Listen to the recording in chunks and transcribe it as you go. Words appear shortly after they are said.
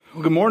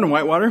Well, good morning,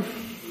 Whitewater.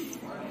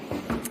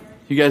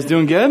 You guys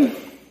doing good?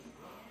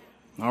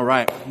 All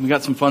right, we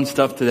got some fun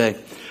stuff today.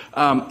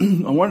 I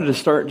wanted to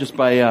start just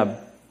by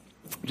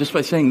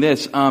saying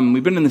this.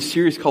 We've been in this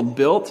series called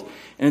Built,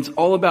 and it's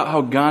all about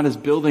how God is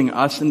building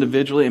us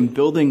individually and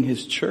building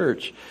His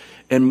church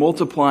and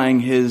multiplying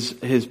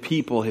His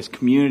people, His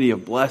community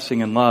of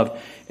blessing and love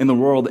in the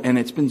world. And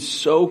it's been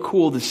so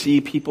cool to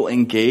see people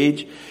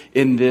engage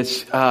in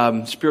this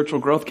spiritual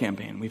growth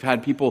campaign. We've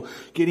had people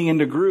getting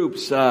into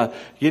groups,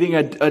 getting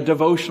a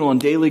devotional and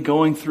daily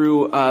going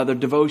through their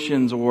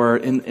devotions or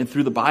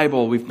through the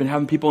Bible. We've been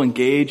having people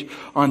engage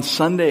on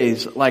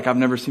Sundays like I've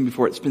never seen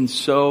before. It's been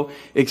so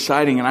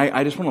exciting. And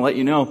I just want to let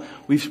you know,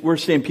 we're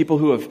seeing people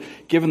who have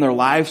given their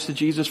lives to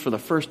Jesus for the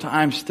first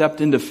time, stepped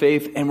into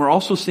faith. And we're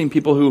also seeing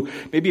people who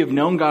maybe have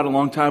known God a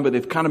long time, but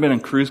they've kind of been in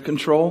cruise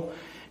control.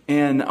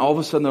 And all of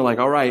a sudden they're like,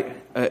 all right,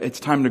 it's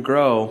time to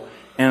grow.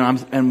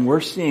 And we're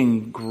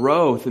seeing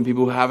growth in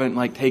people who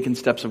haven't taken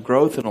steps of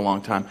growth in a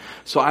long time.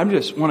 So I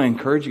just want to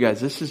encourage you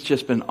guys. This has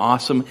just been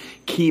awesome.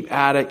 Keep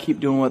at it. Keep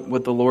doing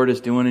what the Lord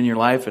is doing in your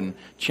life and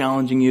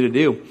challenging you to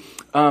do.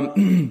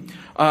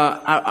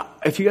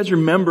 If you guys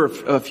remember,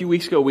 a few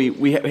weeks ago,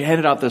 we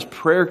handed out this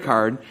prayer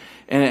card.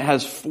 And it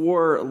has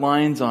 4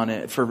 lines on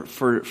it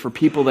for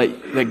people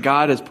that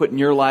God has put in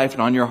your life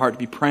and on your heart to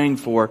be praying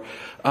for,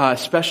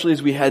 especially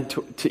as we head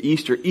to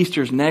Easter.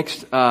 Easter's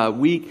next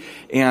week,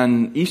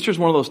 and Easter's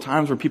one of those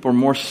times where people are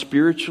more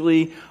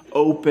spiritually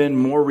open,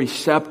 more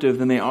receptive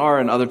than they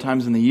are in other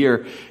times in the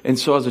year. And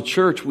so as a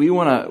church, we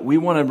want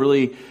to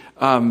really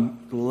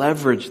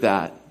leverage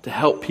that to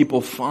help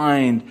people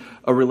find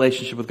a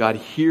relationship with God,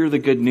 hear the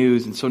good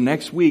news. And so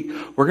next week,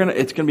 it's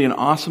going to be an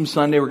awesome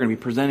Sunday. We're going to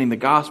be presenting the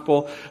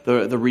gospel,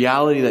 the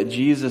reality that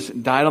Jesus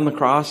died on the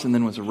cross and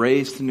then was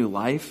raised to new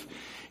life.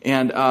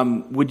 And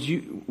would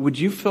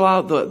you fill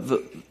out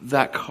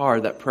that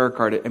card, that prayer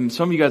card? And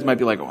some of you guys might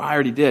be like, oh, I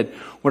already did.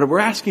 What we're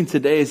asking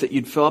today is that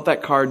you'd fill out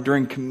that card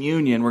during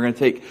communion. We're going to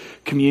take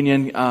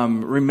communion,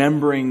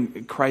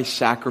 remembering Christ's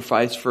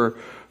sacrifice for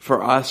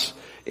us.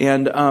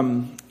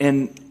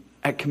 And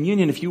at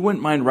communion, if you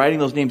wouldn't mind writing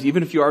those names,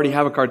 even if you already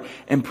have a card,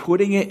 and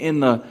putting it in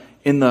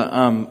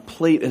the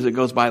plate as it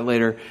goes by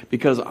later,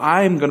 because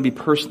I'm going to be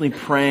personally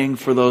praying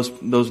for those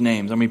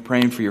names. I'm going to be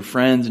praying for your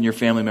friends and your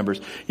family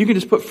members. You can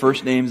just put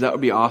first names. That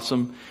would be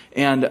awesome.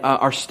 And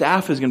our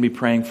staff is going to be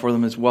praying for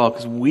them as well,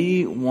 because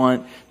we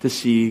want to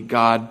see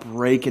God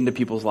break into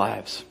people's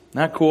lives. Isn't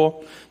that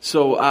cool?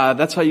 So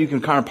that's how you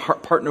can kind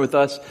of partner with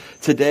us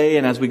today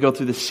and as we go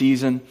through the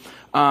season.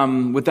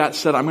 With that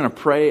said, I'm going to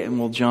pray and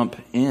we'll jump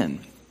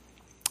in.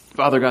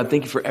 Father God,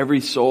 thank you for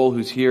every soul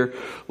who's here.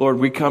 Lord,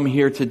 we come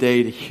here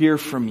today to hear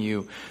from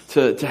you,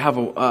 to have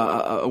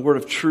a word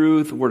of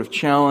truth, a word of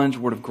challenge, a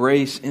word of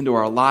grace into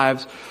our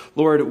lives.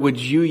 Lord, would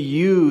you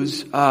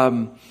use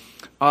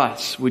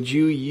us? Would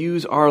you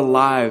use our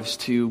lives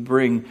to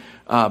bring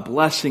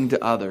blessing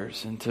to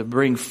others and to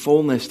bring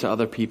fullness to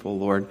other people,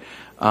 Lord?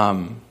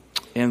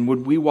 And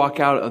would we walk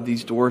out of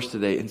these doors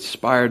today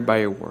inspired by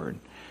your word?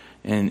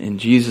 And in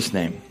Jesus'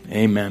 name,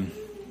 amen.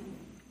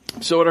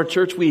 So at our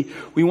church, we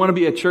want to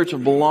be a church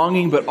of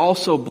belonging, but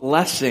also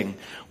blessing.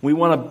 We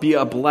want to be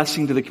a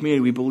blessing to the community.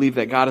 We believe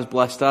that God has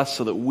blessed us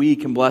so that we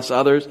can bless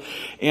others.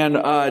 And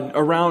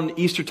around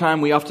Easter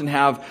time, we often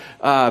have,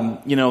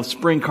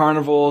 spring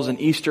carnivals and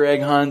Easter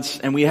egg hunts.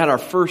 And we had our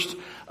first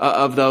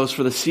of those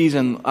for the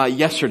season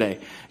yesterday.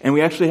 And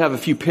we actually have a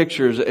few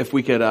pictures, if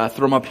we could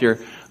throw them up here.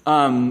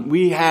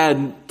 We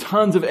had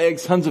tons of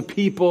eggs, tons of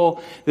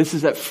people. This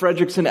is at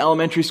Frederickson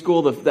Elementary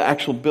School, the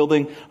actual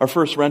building, our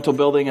first rental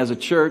building as a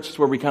church. It's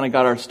where we kind of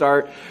got our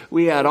start.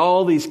 We had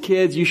all these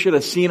kids. You should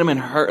have seen them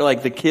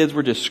the kids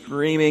were just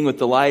screaming with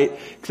delight,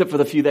 except for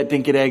the few that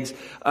didn't get eggs.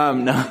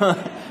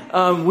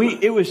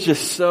 It was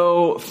just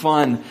so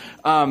fun.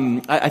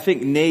 I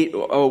think Nate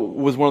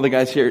was one of the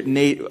guys here.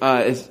 Nate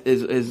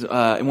is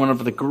in one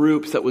of the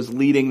groups that was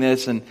leading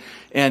this,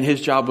 and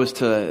his job was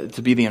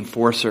to be the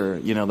enforcer,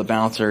 the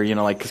bouncer,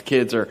 because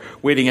kids are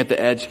waiting at the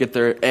edge to get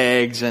their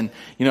eggs, and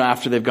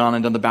after they've gone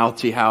and done the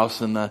bouncy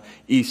house and the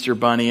Easter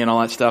bunny and all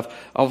that stuff,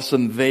 all of a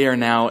sudden they are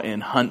now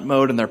in hunt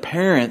mode, and their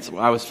parents,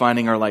 I was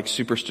finding, are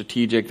super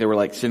strategic. They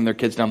were sitting their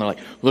kids down. They're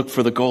look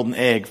for the golden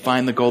egg,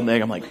 find the golden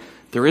egg. I'm like,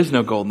 there is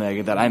no golden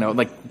egg that I know.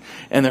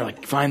 And they're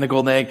find the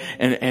golden egg.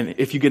 And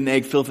if you get an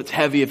egg, Phil, if it's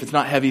heavy, if it's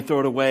not heavy,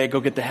 throw it away. Go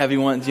get the heavy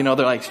ones.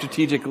 They're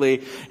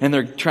strategically, and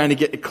they're trying to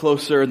get it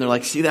closer. And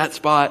they're see that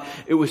spot.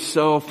 It was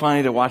so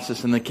funny to watch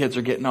this. And the kids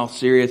are getting all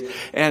serious.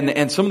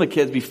 And some of the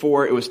kids,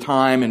 before it was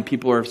time and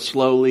people are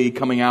slowly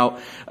coming out,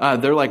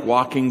 they're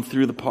walking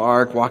through the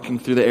park, walking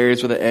through the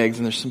areas with the eggs.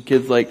 And there's some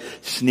kids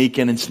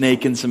sneaking and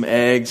snaking some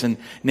eggs. And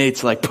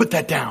Nate's put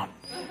that down.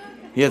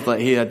 He had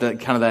that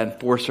kind of that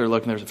enforcer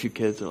look, and there's a few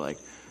kids that are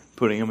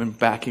putting them and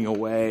backing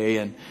away,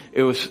 and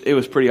it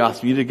was pretty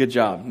awesome. You did a good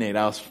job, Nate.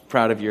 I was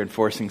proud of your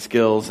enforcing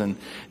skills. And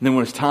then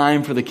when it was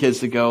time for the kids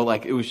to go,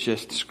 like, it was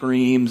just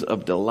screams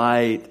of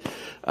delight.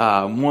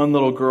 One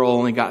little girl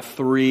only got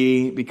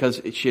 3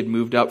 because she had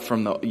moved up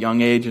from the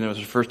young age, and it was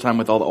her first time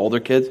with all the older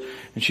kids.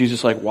 And she's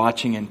just like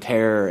watching in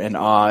terror and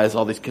awe as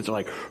all these kids are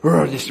like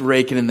just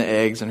raking in the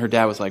eggs. And her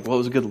dad was like, well, it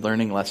was a good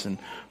learning lesson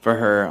for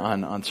her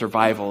on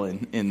survival.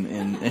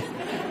 In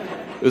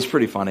it was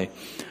pretty funny.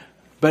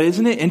 But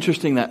isn't it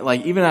interesting that,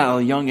 like, even at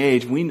a young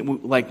age, we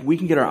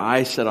can get our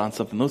eyes set on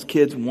something. Those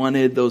kids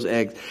wanted those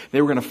eggs.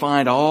 They were going to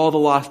find all the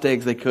lost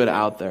eggs they could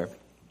out there.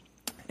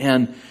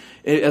 And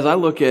as I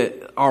look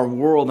at our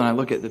world and I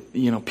look at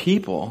the,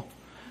 people,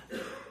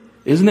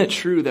 isn't it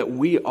true that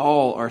we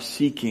all are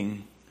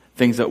seeking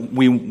things that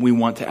we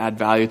want to add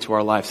value to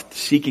our lives,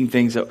 seeking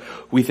things that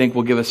we think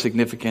will give us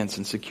significance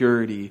and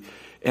security?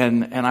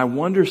 And I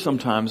wonder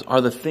sometimes, are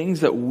the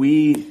things that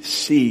we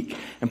seek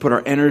and put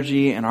our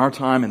energy and our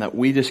time and that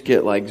we just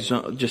get like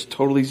just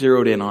totally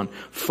zeroed in on,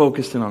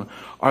 focused in on,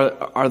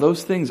 are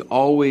those things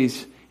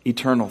always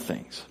eternal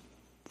things?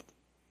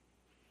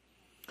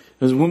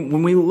 Because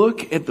when we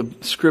look at the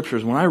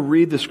scriptures, when I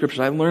read the scriptures,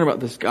 I learn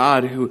about this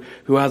God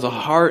who has a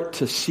heart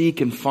to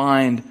seek and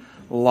find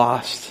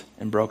lost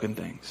and broken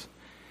things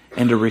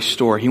and to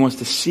restore. He wants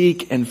to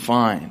seek and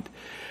find.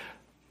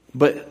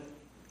 But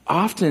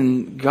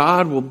often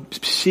God will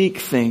seek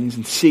things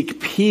and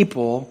seek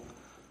people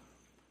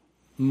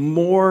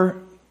more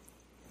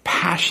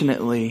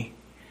passionately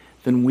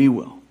than we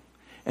will.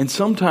 And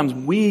sometimes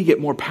we get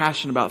more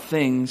passionate about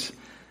things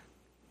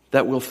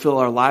that will fill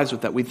our lives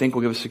with, that we think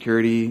will give us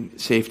security,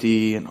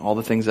 safety, and all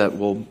the things that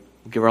will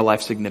give our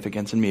life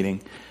significance and meaning,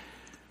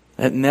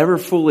 that never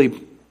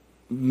fully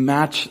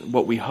match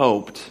what we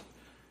hoped.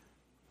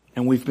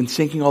 And we've been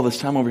sinking all this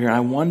time over here. And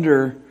I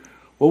wonder,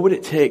 what would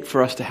it take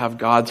for us to have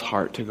God's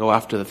heart to go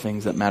after the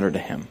things that matter to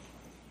Him?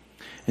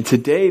 And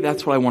today,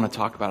 that's what I want to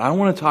talk about. I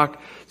want to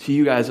talk to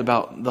you guys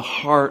about the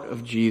heart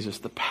of Jesus,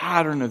 the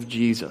pattern of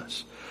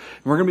Jesus.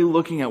 And we're going to be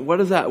looking at what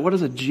does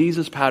a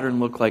Jesus pattern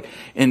look like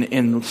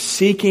in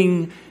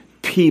seeking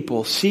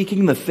people,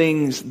 seeking the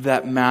things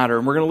that matter.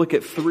 And we're going to look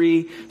at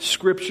 3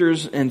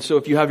 scriptures. And so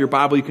if you have your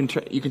Bible, you can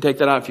take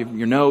that out. If you have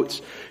your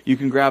notes, you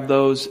can grab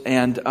those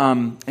and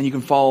you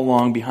can follow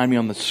along behind me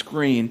on the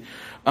screen.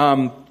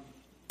 And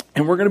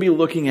we're going to be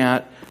looking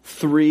at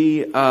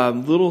 3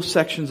 little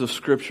sections of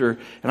Scripture,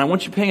 and I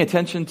want you paying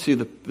attention to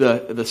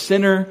the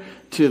sinner,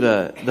 to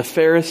the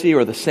Pharisee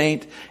or the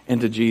saint,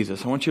 and to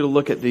Jesus. I want you to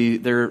look at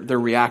their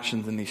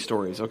reactions in these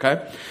stories.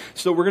 Okay,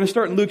 so we're going to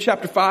start in Luke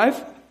chapter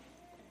 5.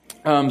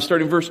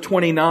 Starting verse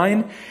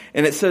 29,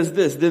 and it says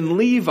this: Then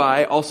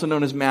Levi, also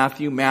known as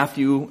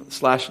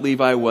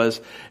Matthew/Levi, was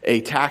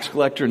a tax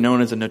collector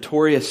known as a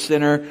notorious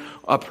sinner,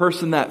 a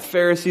person that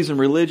Pharisees and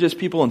religious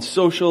people and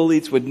social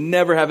elites would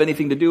never have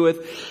anything to do with.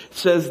 It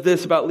says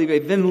this about Levi: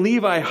 Then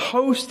Levi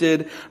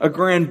hosted a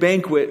grand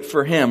banquet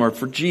for him, or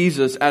for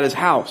Jesus, at his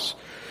house.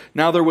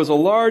 Now there was a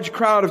large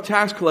crowd of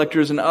tax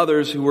collectors and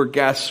others who were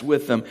guests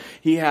with them.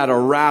 He had a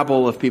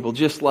rabble of people,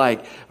 just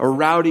like a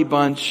rowdy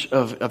bunch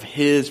of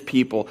his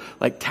people,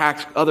 like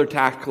other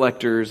tax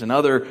collectors and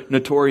other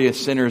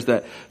notorious sinners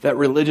that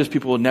religious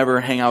people would never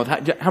hang out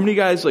with. How many of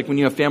you guys, like when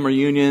you have family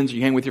reunions,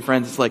 you hang with your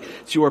friends,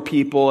 it's your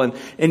people, and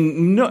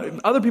no,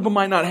 other people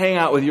might not hang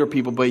out with your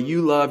people, but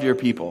you love your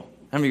people.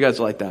 How many of you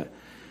guys are like that?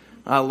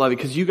 I love it,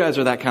 because you guys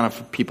are that kind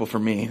of people for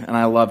me, and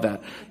I love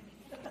that.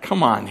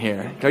 Come on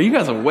here. Are you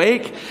guys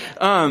awake?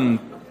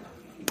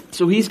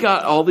 So he's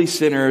got all these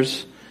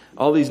sinners,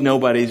 all these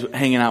nobodies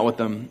hanging out with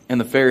them, and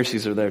the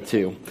Pharisees are there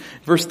too.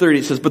 Verse 30,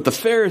 it says, But the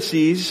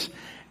Pharisees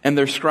and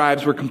their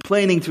scribes were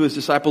complaining to his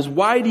disciples,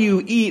 Why do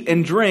you eat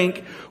and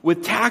drink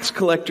with tax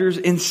collectors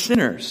and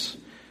sinners?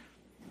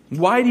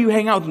 Why do you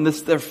hang out with them? This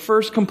is their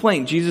first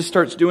complaint. Jesus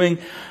starts doing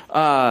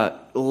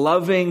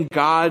loving,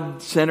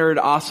 God-centered,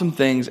 awesome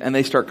things, and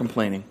they start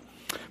complaining.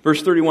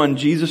 Verse 31,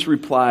 Jesus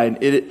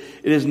replied, It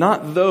is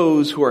not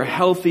those who are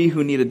healthy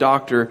who need a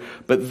doctor,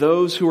 but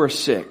those who are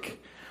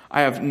sick.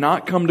 I have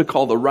not come to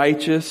call the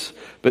righteous,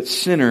 but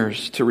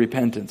sinners to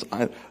repentance.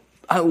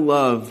 I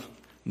love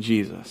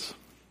Jesus.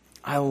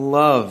 I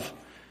love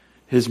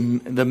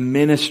the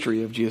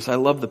ministry of Jesus. I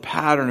love the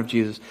pattern of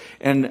Jesus.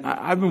 And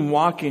I've been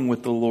walking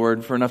with the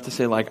Lord for enough to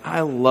say, like,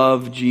 I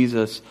love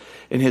Jesus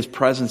and His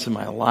presence in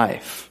my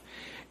life.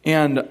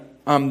 And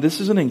this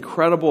is an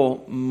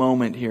incredible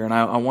moment here, and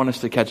I want us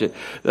to catch it.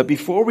 That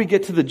before we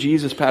get to the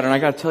Jesus pattern, I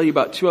got to tell you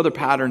about 2 other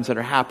patterns that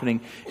are happening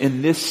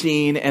in this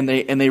scene, and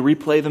they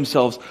replay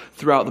themselves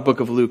throughout the book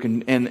of Luke.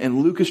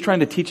 And Luke is trying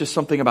to teach us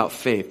something about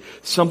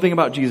faith, something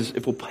about Jesus,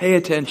 if we'll pay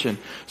attention.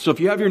 So if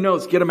you have your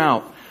notes, get them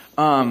out,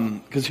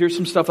 because here's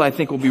some stuff that I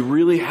think will be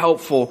really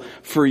helpful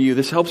for you.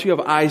 This helps you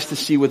have eyes to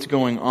see what's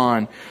going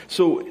on.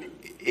 So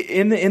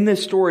in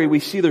this story, we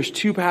see there's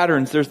 2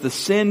 patterns. There's the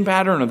sin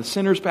pattern, or the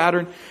sinner's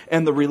pattern,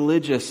 and the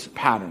religious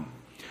pattern.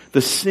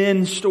 The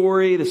sin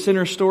story, the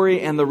sinner story,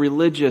 and the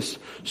religious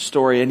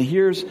story. And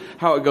here's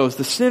how it goes.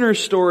 The sinner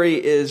story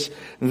is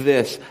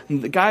this.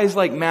 The guys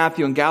like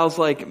Matthew and gals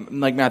like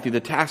Matthew, the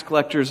tax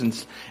collectors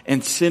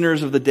and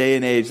sinners of the day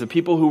and age, the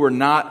people who were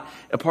not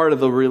a part of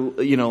the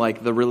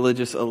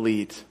religious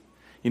elite.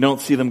 You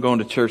don't see them going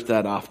to church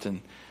that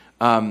often.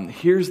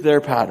 Here's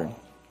their pattern.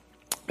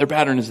 Their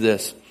pattern is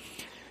this: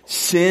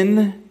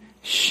 sin,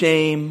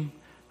 shame,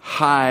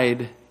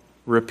 hide,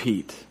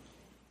 repeat.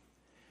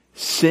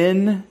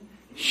 Sin,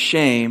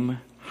 shame,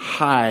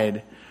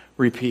 hide,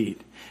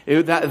 repeat.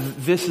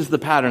 This is the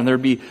pattern.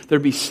 There'd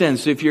be sin.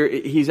 So if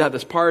he's at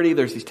this party,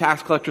 there's these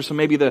tax collectors. So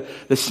maybe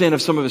the sin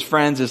of some of his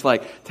friends is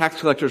like tax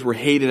collectors were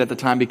hated at the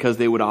time because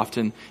they would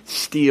often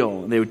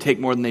steal. They would take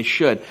more than they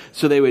should.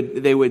 So they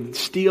would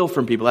steal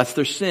from people. That's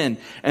their sin.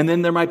 And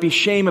then there might be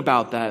shame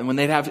about that. And when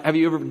have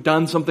you ever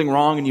done something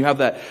wrong and you have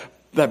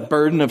that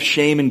burden of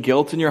shame and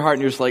guilt in your heart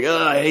and you're just like,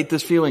 I hate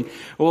this feeling.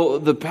 Well,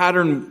 the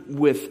pattern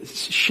with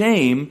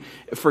shame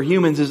for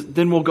humans is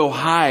then we'll go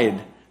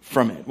hide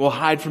from it. We'll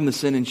hide from the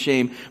sin and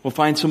shame. We'll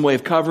find some way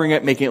of covering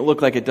it, making it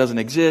look like it doesn't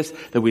exist,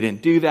 that we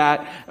didn't do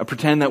that,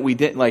 pretend that we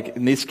didn't, like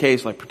in this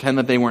case, like pretend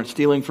that they weren't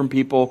stealing from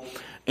people,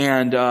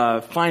 and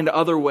find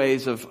other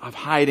ways of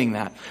hiding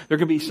that. There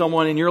could be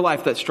someone in your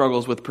life that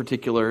struggles with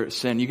particular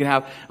sin. You can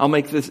have, I'll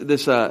make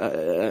this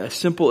a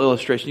simple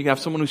illustration. You can have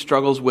someone who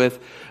struggles with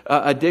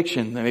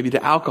addiction, maybe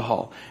to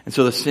alcohol. And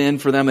so the sin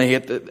for them, they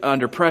get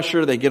under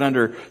pressure, they get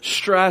under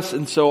stress,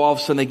 and so all of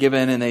a sudden they give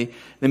in and they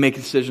make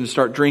a decision to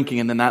start drinking,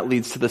 and then that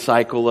leads to the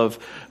cycle of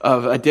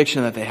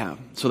addiction that they have.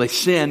 So they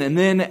sin, and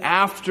then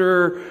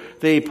after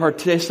they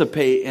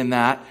participate in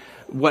that,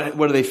 what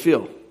do they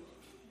feel?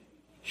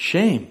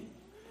 Shame.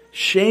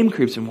 Shame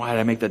creeps in. Why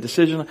did I make that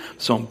decision? I'm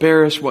so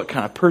embarrassed. What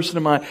kind of person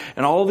am I?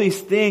 And all these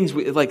things,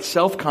 like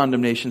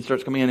self-condemnation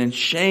starts coming in, and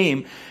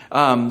shame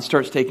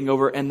starts taking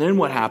over. And then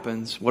what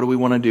happens? What do we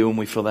want to do when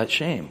we feel that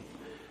shame?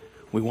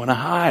 We want to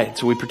hide.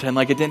 So we pretend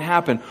like it didn't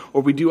happen.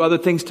 Or we do other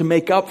things to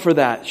make up for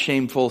that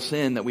shameful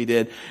sin that we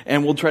did.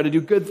 And we'll try to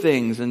do good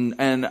things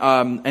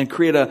and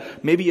create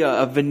maybe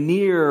a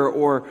veneer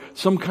or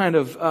some kind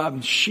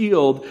of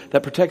shield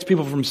that protects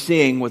people from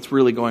seeing what's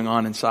really going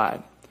on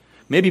inside.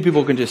 Maybe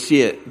people can just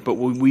see it, but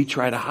we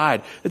try to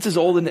hide. It's as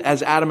old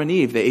as Adam and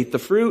Eve. They ate the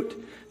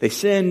fruit, they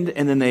sinned,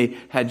 and then they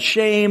had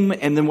shame,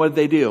 and then what did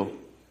they do?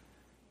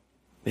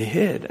 They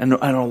hid. And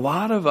a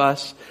lot of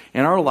us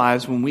in our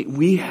lives, when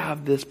we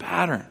have this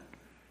pattern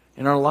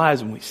in our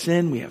lives, when we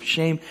sin, we have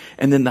shame,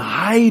 and then the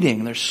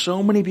hiding. There's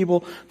so many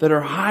people that are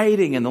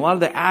hiding, and a lot of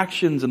the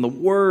actions and the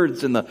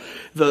words and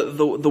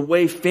the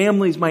way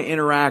families might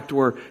interact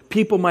or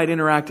people might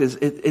interact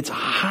it's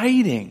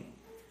hiding.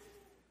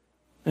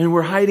 And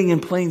we're hiding in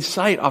plain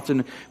sight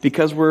often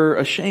because we're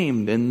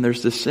ashamed and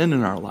there's this sin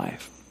in our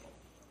life.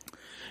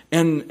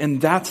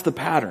 And that's the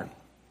pattern.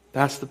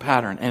 That's the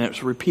pattern. And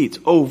it repeats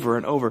over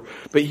and over.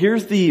 But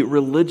here's the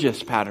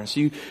religious pattern.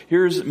 So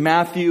here's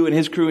Matthew and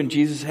his crew and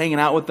Jesus hanging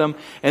out with them.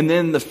 And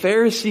then the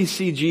Pharisees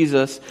see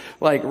Jesus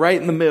like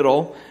right in the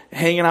middle,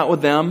 hanging out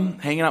with them,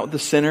 hanging out with the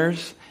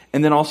sinners,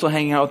 and then also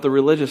hanging out with the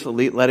religious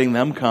elite, letting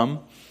them come.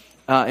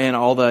 And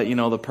all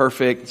the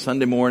perfect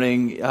Sunday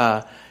morning,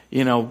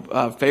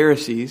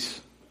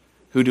 Pharisees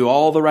who do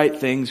all the right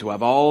things, who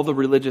have all the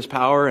religious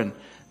power, and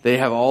they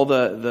have all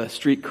the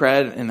street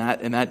cred in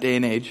that day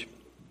and age.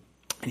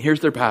 And here's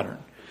their pattern.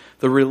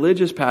 The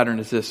religious pattern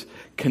is this: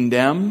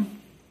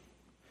 condemn,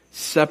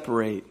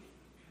 separate,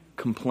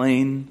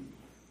 complain,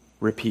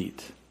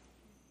 repeat.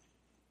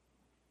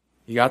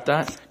 You got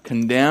that?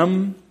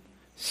 Condemn,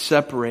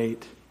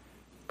 separate,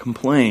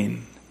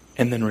 complain,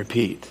 and then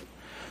repeat.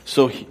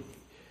 So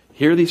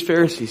here these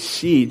Pharisees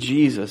see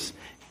Jesus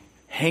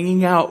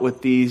hanging out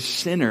with these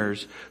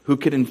sinners who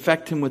could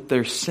infect him with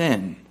their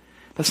sin.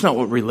 That's not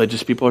what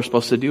religious people are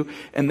supposed to do.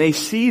 And they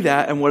see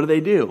that, and what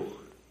do?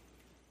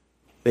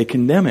 They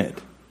condemn it.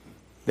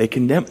 They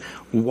condemn.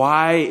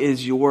 Why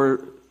is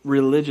your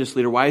religious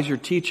leader, why is your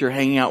teacher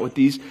hanging out with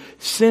these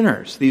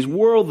sinners, these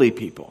worldly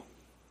people?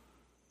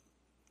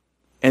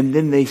 And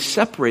then they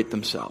separate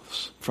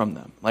themselves from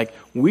them. Like,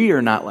 we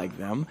are not like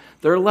them.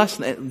 They're less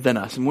than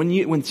us. And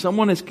when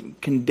someone is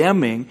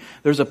condemning,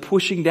 there's a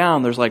pushing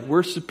down. There's like,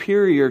 we're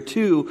superior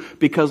to,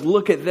 because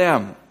look at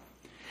them.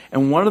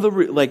 And one of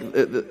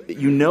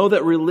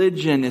that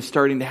religion is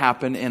starting to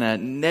happen in a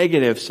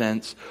negative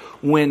sense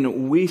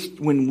when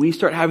we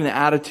start having the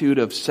attitude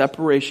of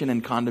separation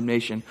and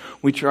condemnation.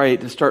 We try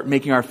to start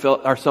making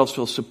ourselves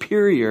feel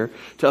superior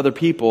to other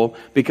people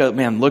because,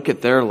 man, look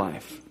at their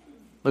life.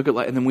 Look at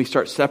life, and then we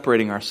start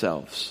separating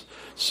ourselves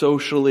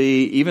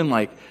socially, even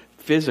like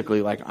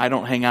physically. Like, I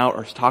don't hang out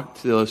or talk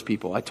to those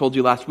people. I told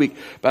you last week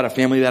about a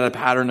family that had a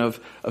pattern of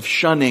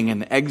shunning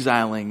and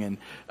exiling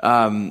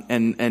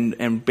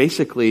and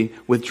basically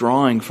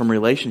withdrawing from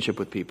relationship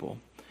with people.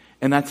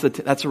 And that's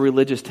a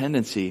religious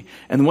tendency.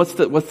 And what's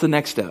the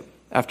next step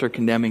after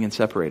condemning and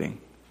separating?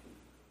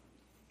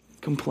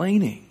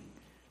 Complaining.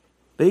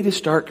 They just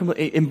start,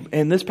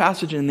 in this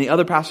passage and in the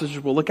other passages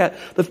we'll look at,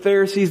 the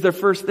Pharisees, their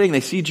first thing,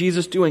 they see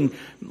Jesus doing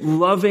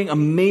loving,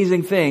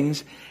 amazing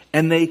things,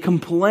 and they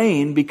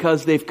complain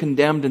because they've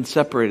condemned and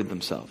separated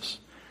themselves.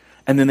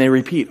 And then they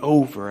repeat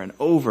over and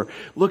over.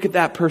 Look at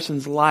that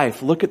person's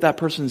life. Look at that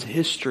person's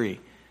history.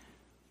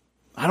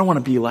 I don't want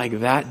to be like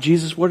that.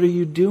 Jesus, what are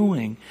you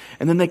doing?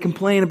 And then they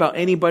complain about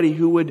anybody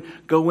who would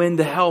go in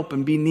to help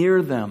and be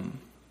near them.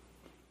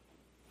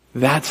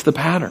 That's the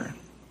pattern.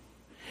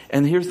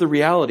 And here's the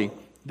reality.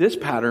 This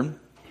pattern,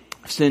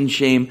 sin,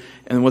 shame,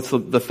 and what's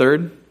the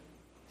third?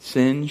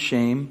 Sin,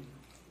 shame.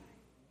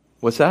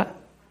 What's that?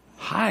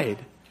 Hide.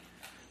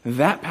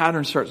 That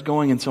pattern starts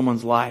going in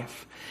someone's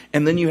life.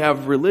 And then you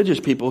have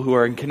religious people who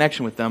are in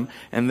connection with them,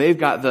 and they've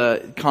got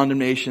the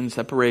condemnation,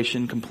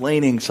 separation,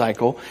 complaining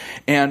cycle.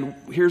 And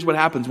here's what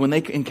happens. When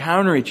they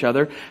encounter each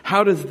other,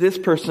 how does this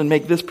person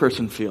make this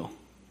person feel?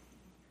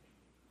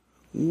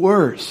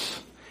 Worse.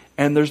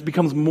 And there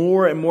becomes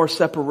more and more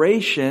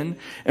separation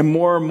and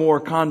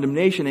more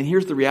condemnation. And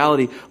here's the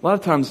reality. A lot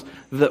of times,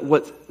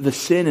 what the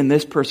sin in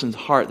this person's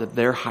heart that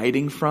they're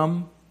hiding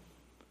from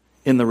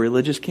in the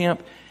religious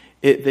camp,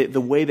 the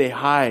way they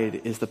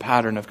hide is the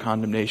pattern of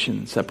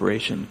condemnation,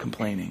 separation,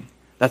 complaining.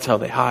 That's how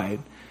they hide.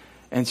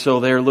 And so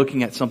they're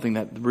looking at something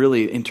that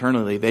really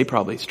internally they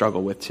probably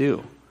struggle with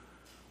too.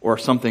 Or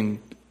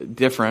something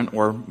different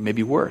or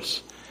maybe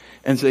worse.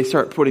 And so they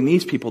start putting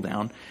these people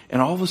down.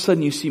 And all of a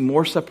sudden you see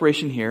more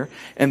separation here.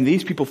 And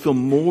these people feel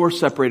more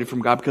separated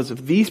from God because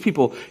if these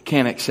people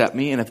can't accept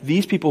me, and if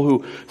these people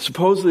who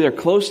supposedly are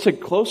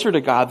closer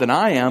to God than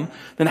I am,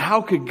 then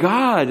how could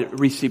God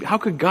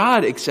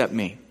accept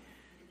me?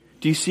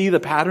 Do you see the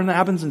pattern that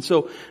happens? And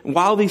so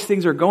while these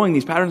patterns are going,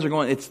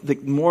 it's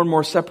more and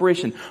more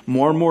separation,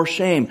 more and more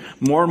shame,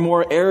 more and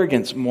more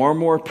arrogance, more and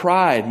more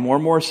pride, more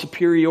and more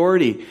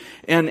superiority.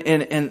 And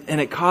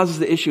it causes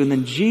the issue. And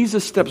then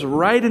Jesus steps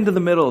right into the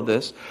middle of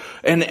this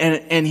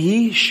and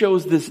he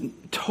shows this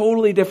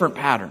totally different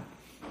pattern.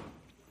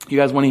 You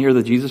guys want to hear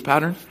the Jesus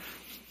pattern?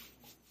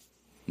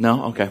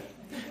 No? Okay.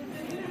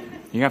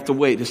 You have to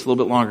wait just a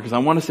little bit longer because I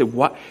want to say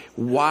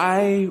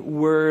why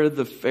were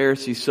the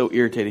Pharisees so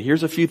irritated?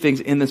 Here's a few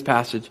things in this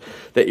passage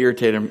that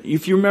irritated them.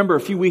 If you remember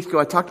a few weeks ago,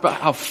 I talked about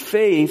how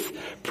faith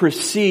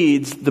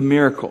precedes the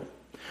miracle.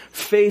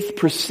 Faith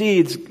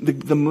precedes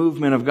the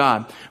movement of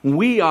God.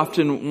 We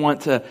often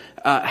want to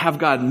have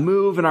God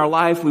move in our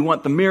life. We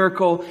want the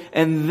miracle,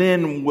 and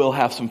then we'll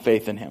have some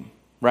faith in Him,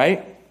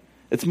 right?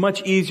 It's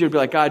much easier to be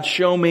like, God,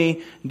 show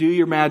me, do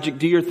your magic,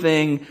 do your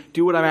thing,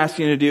 do what I'm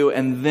asking you to do,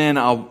 and then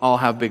I'll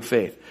have big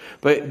faith.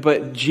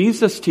 But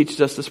Jesus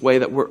teaches us this way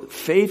that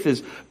faith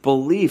is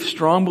belief,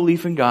 strong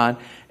belief in God,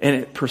 and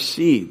it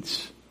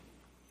precedes.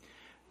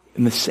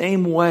 In the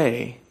same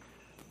way,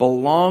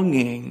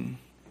 belonging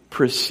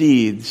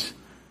precedes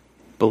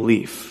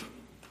belief.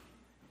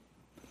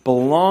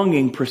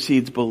 Belonging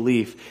precedes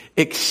belief.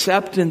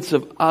 Acceptance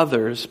of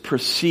others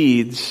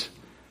precedes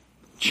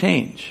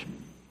change.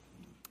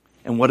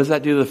 And what does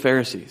that do to the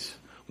Pharisees?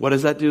 What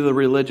does that do to the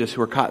religious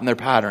who are caught in their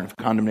pattern of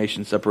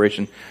condemnation,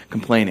 separation,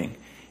 complaining?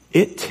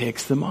 It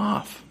ticks them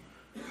off.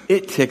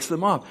 It ticks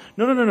them off.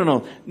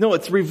 No. No,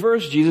 it's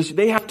reverse, Jesus.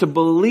 They have to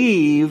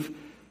believe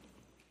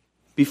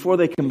before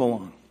they can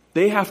belong.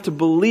 They have to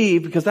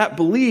believe because that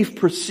belief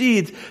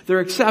precedes their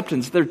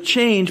acceptance. Their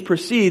change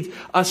precedes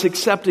us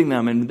accepting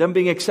them and them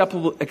being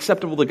acceptable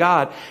to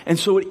God. And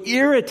so it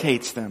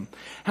irritates them.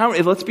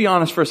 Let's be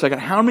honest for a second.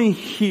 How many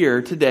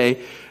here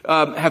today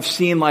have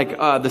seen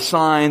the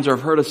signs or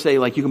have heard us say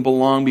you can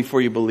belong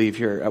before you believe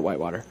here at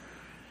Whitewater?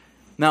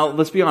 Now,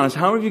 let's be honest.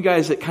 How many of you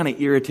guys that kind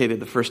of irritated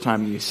the first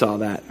time you saw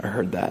that or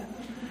heard that?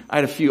 I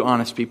had a few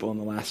honest people in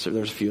the last.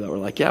 There's a few that were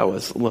like, yeah, it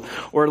was a little,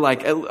 or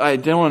I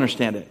don't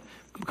understand it.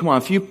 Come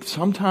on,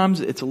 sometimes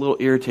it's a little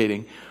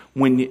irritating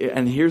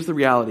and here's the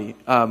reality.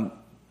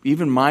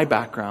 Even my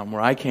background,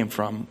 where I came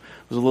from,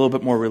 was a little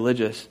bit more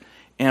religious.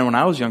 And when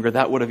I was younger,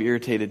 that would have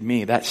irritated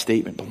me. That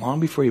statement,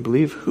 belong before you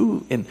believe,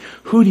 who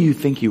do you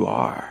think you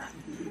are?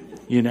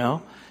 You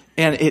know?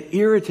 And it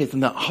irritates them.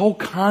 The whole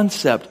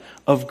concept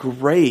of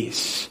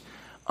grace,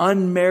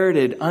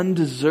 unmerited,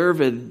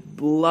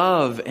 undeserved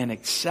love and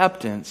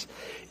acceptance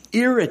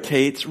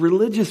irritates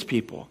religious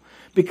people.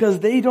 Because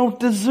they don't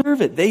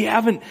deserve it. They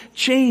haven't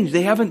changed.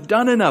 They haven't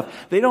done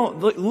enough. They don't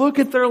look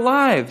at their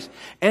lives.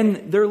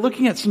 And they're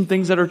looking at some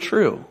things that are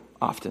true,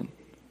 often.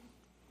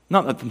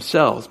 Not at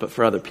themselves, but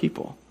for other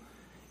people.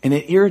 And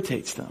it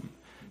irritates them.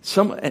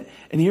 And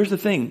here's the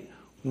thing.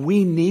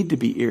 We need to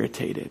be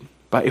irritated.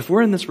 But if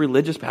we're in this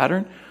religious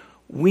pattern,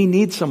 we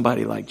need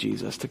somebody like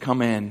Jesus to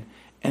come in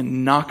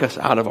and knock us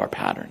out of our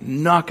pattern.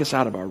 Knock us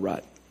out of our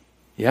rut.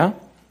 Yeah?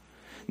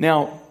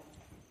 Now,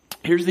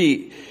 Here's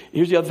the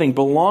other thing.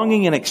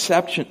 Belonging and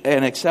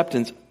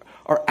acceptance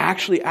are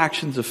actually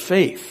actions of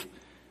faith.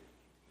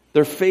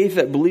 They're faith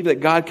that believe that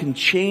God can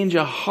change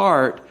a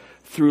heart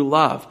through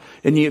love.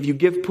 And if you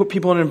put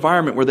people in an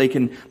environment where they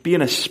can be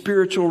in a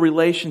spiritual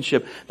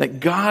relationship, that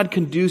God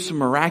can do some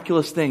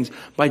miraculous things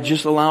by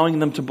just allowing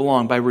them to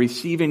belong, by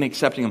receiving and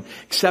accepting them.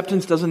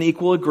 Acceptance doesn't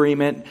equal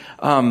agreement.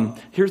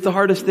 Here's the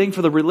hardest thing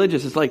for the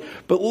religious. It's like,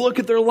 but look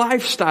at their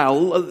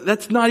lifestyle.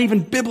 That's not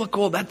even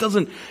biblical. That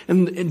doesn't,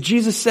 and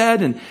Jesus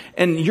said,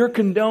 and you're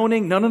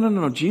condoning.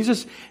 No.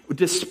 Jesus,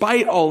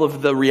 despite all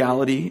of the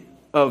reality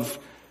of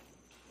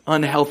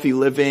unhealthy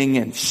living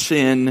and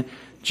sin,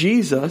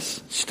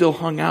 Jesus still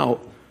hung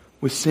out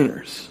with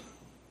sinners.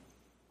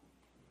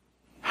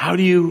 How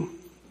do you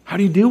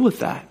deal with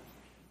that?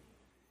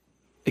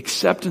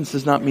 Acceptance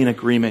does not mean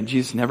agreement.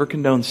 Jesus never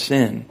condoned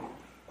sin.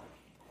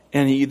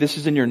 And this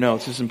is in your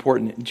notes. This is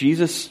important.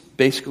 Jesus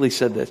basically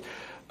said this.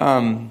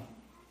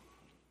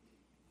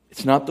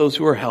 It's not those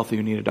who are healthy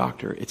who need a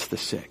doctor. It's the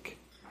sick.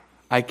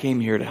 I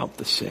came here to help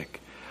the sick.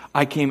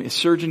 A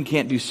surgeon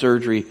can't do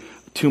surgery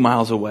 2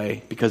 miles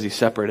away because he's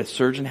separate. A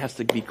surgeon has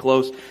to be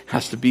close,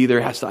 has to be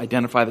there, has to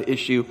identify the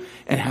issue,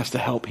 and has to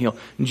help heal.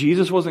 And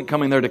Jesus wasn't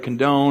coming there to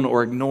condone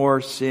or ignore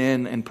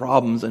sin and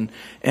problems and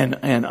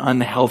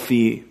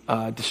unhealthy,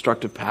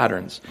 destructive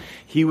patterns.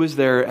 He was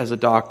there as a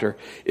doctor.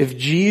 If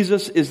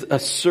Jesus is a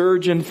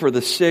surgeon for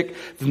the sick,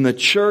 then the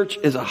church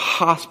is a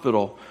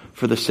hospital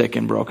for the sick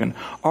and broken.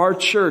 Our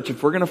church,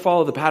 if we're going to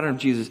follow the pattern of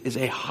Jesus, is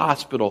a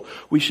hospital.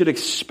 We should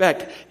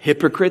expect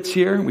hypocrites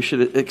here. We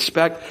should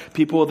expect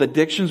people with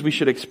addictions. We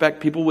should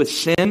expect people with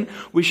sin.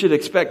 We should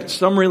expect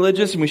some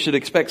religious and we should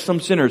expect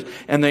some sinners.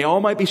 And they all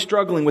might be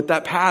struggling with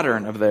that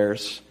pattern of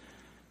theirs.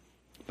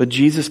 But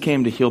Jesus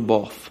came to heal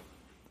both.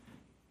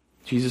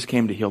 Jesus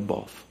came to heal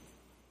both.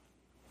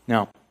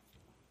 Now,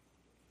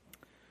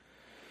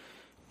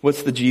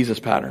 what's the Jesus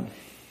pattern?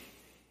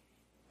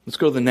 Let's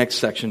go to the next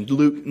section,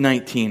 Luke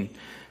 19.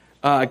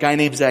 A guy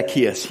named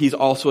Zacchaeus. He's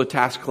also a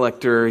tax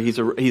collector. He's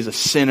a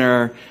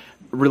sinner.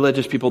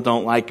 Religious people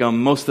don't like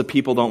him. Most of the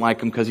people don't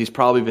like him because he's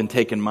probably been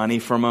taking money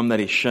from them that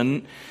he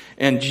shouldn't.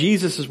 And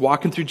Jesus is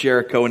walking through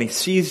Jericho and he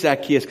sees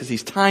Zacchaeus because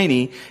he's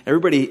tiny.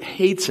 Everybody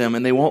hates him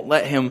and they won't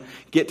let him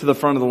get to the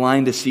front of the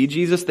line to see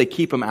Jesus. They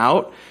keep him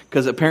out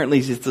because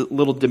apparently he's a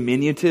little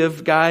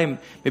diminutive guy.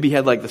 Maybe he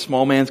had like the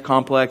small man's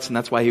complex and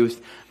that's why he was,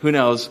 who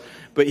knows.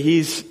 But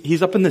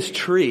he's up in this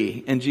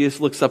tree and Jesus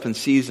looks up and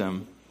sees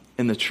him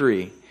in the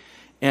tree.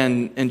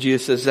 And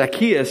Jesus says,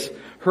 Zacchaeus,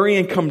 hurry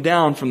and come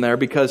down from there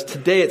because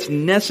today it's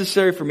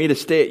necessary for me to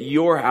stay at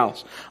your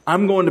house.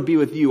 I'm going to be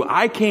with you.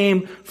 I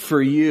came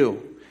for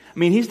you. I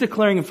mean, he's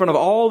declaring in front of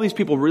all these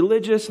people,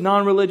 religious,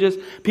 non-religious,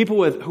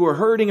 people who are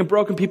hurting and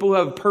broken, people who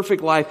have a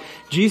perfect life.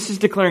 Jesus is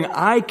declaring,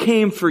 I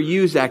came for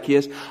you,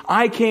 Zacchaeus.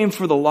 I came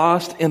for the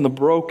lost and the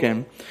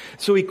broken.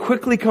 So he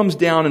quickly comes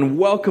down and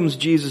welcomes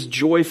Jesus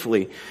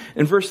joyfully.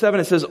 In verse 7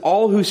 it says,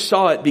 all who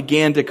saw it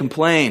began to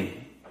complain.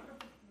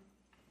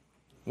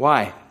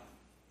 Why?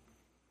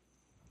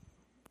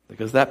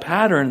 Because that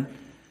pattern,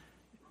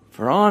 if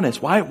we're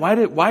honest, why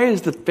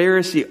is the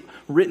Pharisee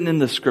written in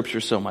the scripture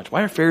so much?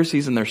 Why are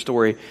Pharisees in their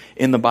story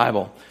in the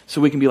Bible?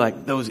 So we can be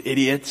like, those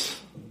idiots?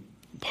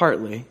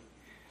 Partly.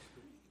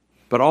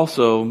 But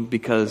also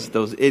because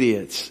those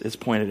idiots is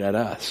pointed at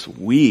us.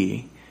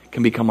 We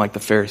can become like the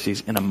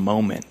Pharisees in a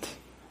moment.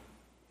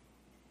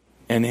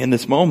 And in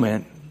this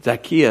moment,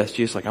 Zacchaeus,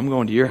 Jesus like, I'm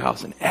going to your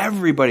house. And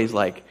everybody's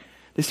like,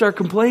 they start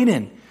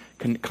complaining.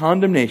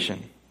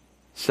 Condemnation,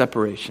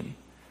 separation,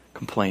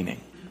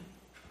 complaining.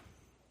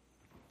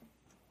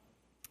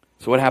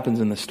 So what happens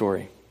in this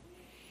story?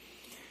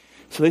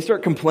 So they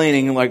start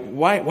complaining, like,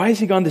 why is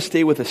he gone to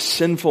stay with a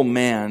sinful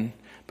man?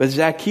 But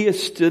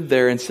Zacchaeus stood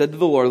there and said to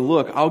the Lord,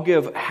 look, I'll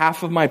give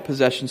half of my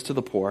possessions to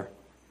the poor.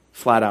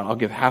 Flat out, I'll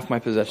give half my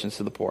possessions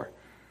to the poor.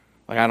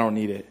 Like, I don't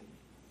need it.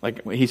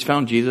 Like, he's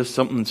found Jesus,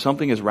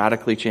 something has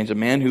radically changed. A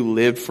man who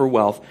lived for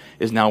wealth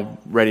is now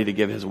ready to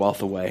give his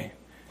wealth away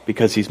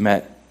because he's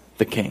met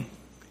the King.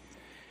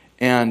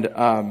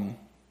 And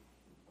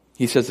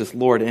he says this,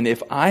 Lord, and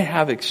if I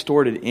have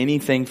extorted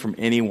anything from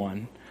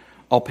anyone,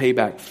 I'll pay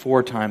back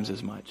 4 times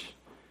as much.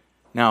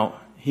 Now,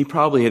 he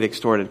probably had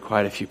extorted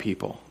quite a few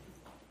people.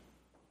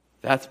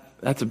 That's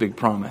a big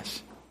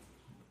promise.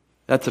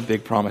 That's a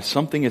big promise.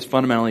 Something has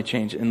fundamentally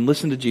changed. And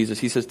listen to Jesus.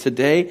 He says,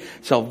 today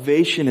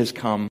salvation has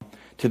come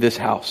to this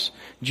house.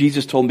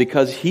 Jesus told him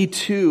because he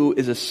too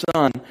is a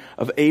son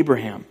of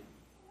Abraham.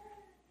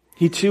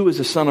 He too is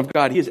a son of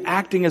God. He is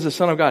acting as a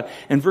son of God.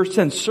 And verse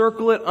 10,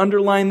 circle it,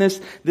 underline this.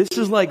 This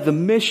is like the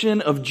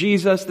mission of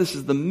Jesus. This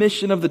is the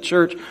mission of the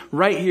church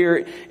right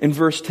here in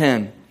verse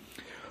 10.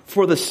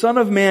 For the Son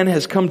of Man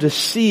has come to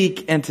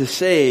seek and to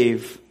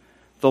save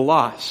the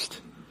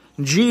lost.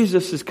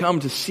 Jesus has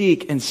come to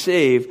seek and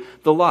save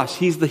the lost.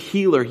 He's the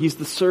healer. He's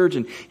the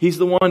surgeon. He's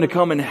the one to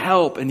come and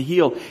help and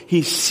heal.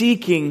 He's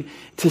seeking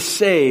to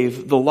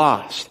save the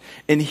lost.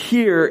 And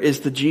here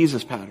is the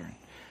Jesus pattern.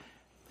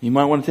 You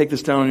might want to take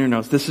this down in your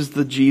notes. This is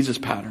the Jesus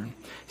pattern.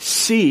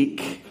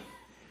 Seek,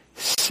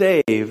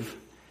 save,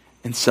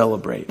 and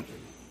celebrate.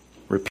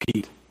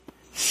 Repeat.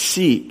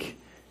 Seek,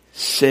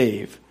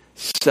 save,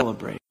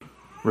 celebrate,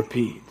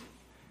 repeat.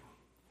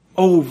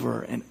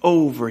 over and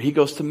over. He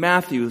goes to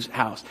Matthew's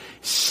house,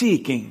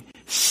 seeking,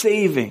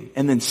 saving,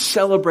 and then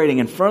celebrating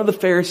in front of the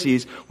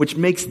Pharisees, which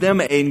makes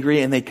them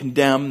angry, and they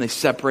condemn, they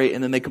separate,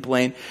 and then they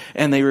complain,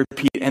 and they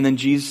repeat, and then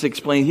Jesus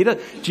explains.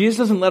 Jesus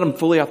doesn't let them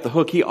fully off the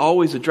hook. He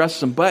always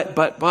addresses them,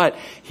 but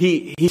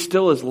he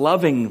still is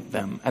loving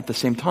them at the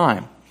same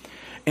time.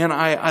 And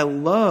I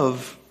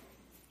love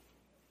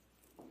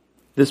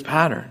this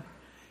pattern.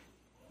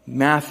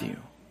 Matthew,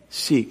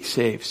 seek,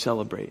 save,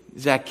 celebrate.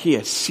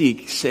 Zacchaeus,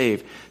 seek,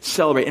 save,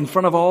 celebrate. In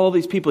front of all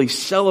these people, he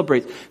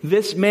celebrates.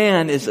 This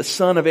man is a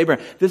son of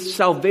Abraham. This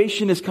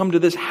salvation has come to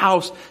this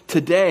house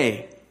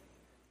today.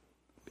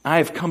 I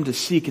have come to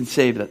seek and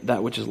save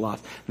that which is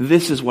lost.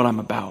 This is what I'm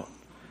about.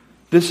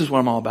 This is what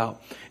I'm all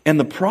about. And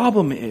the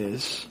problem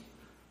is,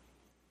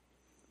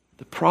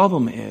 the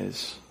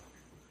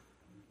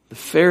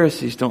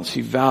Pharisees don't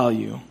see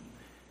value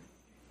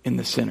in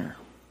the sinner.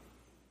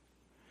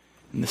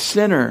 And the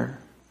sinner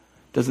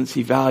doesn't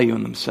see value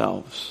in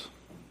themselves.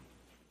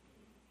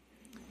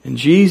 And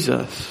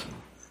Jesus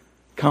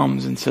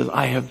comes and says,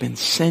 I have been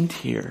sent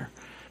here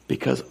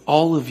because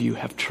all of you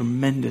have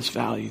tremendous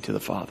value to the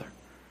Father.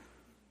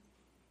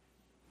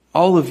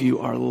 All of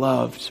you are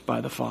loved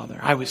by the Father.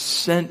 I was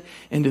sent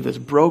into this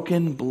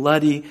broken,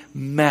 bloody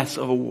mess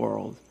of a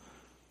world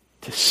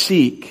to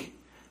seek,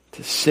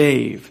 to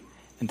save,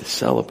 and to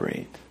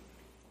celebrate.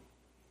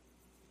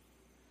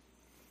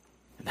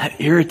 And that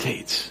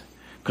irritates,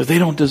 because they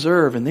don't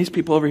deserve. And these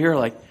people over here are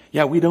like,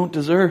 yeah, we don't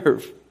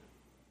deserve.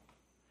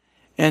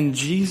 And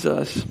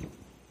Jesus,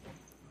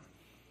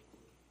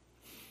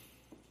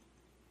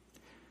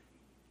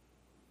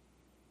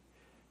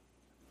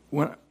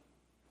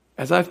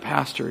 as I've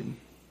pastored,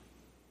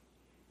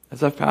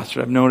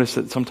 I've noticed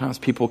that sometimes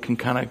people can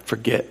kind of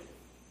forget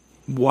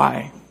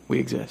why we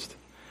exist,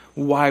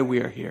 why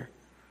we are here.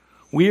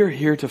 We are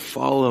here to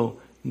follow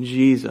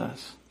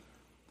Jesus.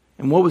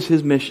 And what was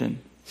his mission?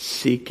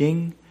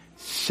 Seeking,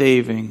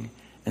 saving,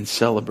 and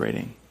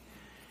celebrating.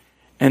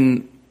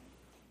 And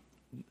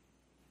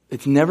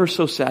it's never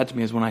so sad to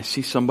me as when I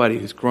see somebody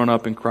who's grown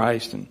up in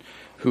Christ and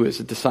who is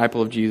a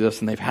disciple of Jesus,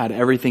 and they've had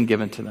everything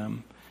given to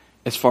them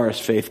as far as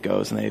faith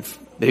goes, and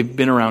they've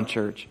been around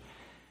church,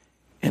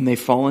 and they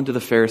fall into the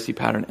Pharisee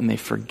pattern, and they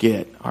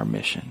forget our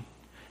mission.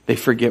 They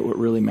forget what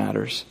really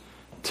matters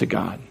to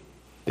God.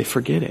 They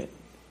forget it.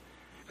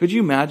 Could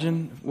you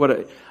imagine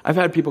I've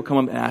had people come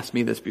up and ask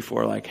me this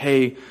before, like,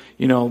 hey,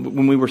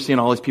 when we were seeing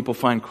all these people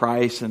find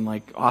Christ and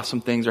like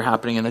awesome things are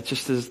happening, and that's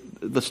just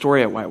the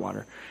story at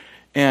Whitewater.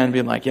 And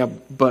being like, yeah,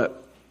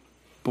 but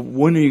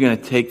when are you going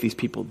to take these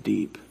people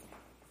deep?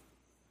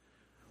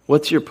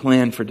 What's your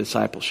plan for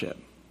discipleship?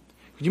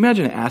 Could you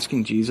imagine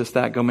asking Jesus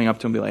that, going up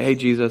to him and be like, hey,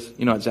 Jesus,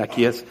 at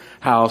Zacchaeus'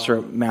 house or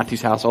at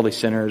Matthew's house, all these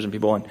sinners and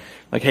people, and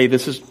like, hey,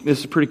 this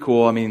is pretty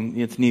cool. I mean,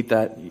 it's neat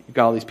that you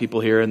got all these people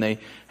here, and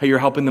you're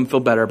helping them feel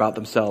better about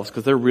themselves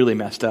because they're really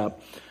messed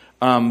up.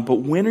 But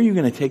when are you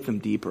going to take them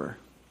deeper,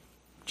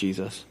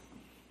 Jesus?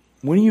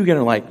 When are you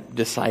going to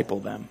disciple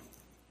them?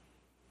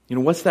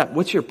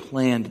 What's your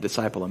plan to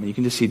disciple them? And you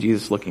can just see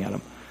Jesus looking at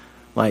them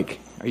like,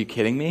 are you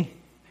kidding me?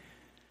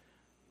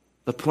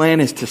 The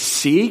plan is to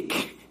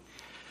seek,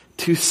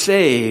 to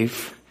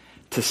save,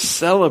 to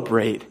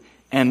celebrate,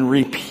 and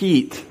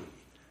repeat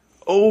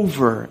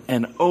over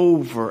and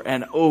over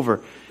and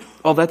over.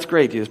 Oh, that's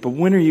great, Jesus, but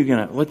when are you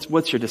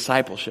what's your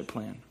discipleship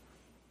plan?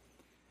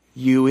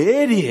 You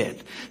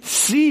idiot.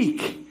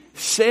 Seek,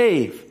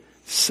 save,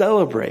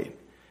 celebrate.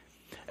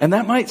 And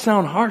that might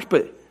sound harsh,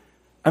 but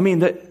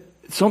that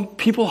some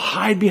people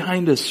hide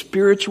behind a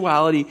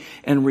spirituality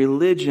and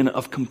religion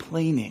of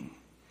complaining.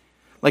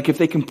 Like if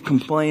they can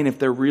complain, if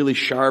they're really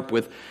sharp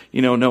with,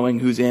 knowing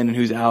who's in and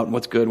who's out and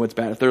what's good and what's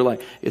bad. If they're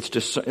it's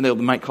just, they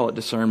might call it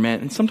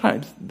discernment. And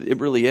sometimes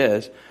it really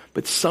is.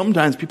 But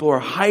sometimes people are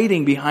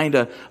hiding behind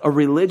a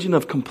religion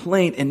of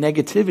complaint and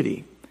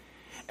negativity.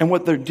 And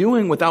what they're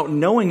doing without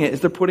knowing it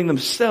is they're putting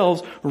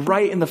themselves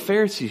right in the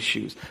Pharisee's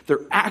shoes. They're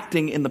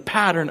acting in the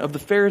pattern of the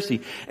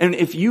Pharisee. And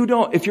if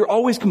you're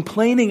always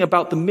complaining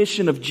about the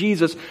mission of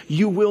Jesus,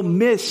 you will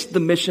miss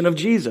the mission of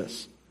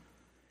Jesus.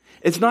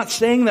 It's not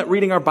saying that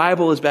reading our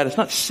Bible is bad. It's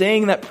not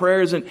saying that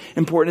prayer isn't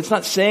important. It's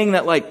not saying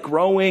that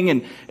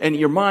growing and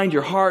your mind,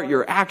 your heart,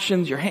 your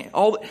actions, your hand,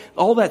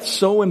 all that's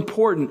so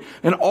important.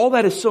 And all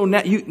that is so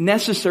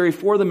necessary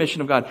for the mission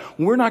of God.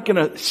 We're not going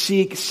to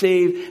seek,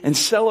 save, and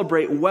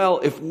celebrate well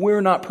if we're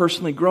not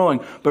personally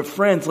growing. But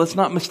friends, let's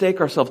not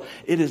mistake ourselves.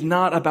 It is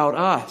not about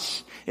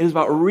us. It is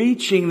about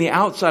reaching the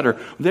outsider.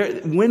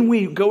 When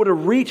we go to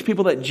reach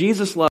people that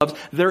Jesus loves,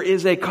 there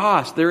is a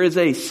cost. There is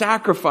a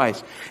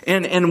sacrifice.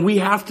 And we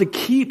have to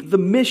keep the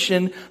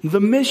mission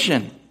the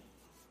mission.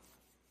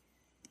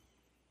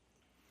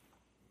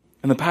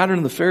 And the pattern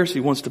of the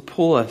Pharisee wants to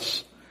pull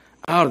us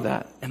out of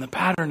that. And the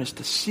pattern is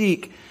to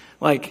seek,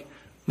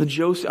 the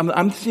Joseph.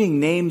 I'm seeing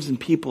names and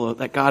people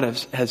that God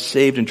has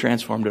saved and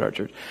transformed at our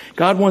church.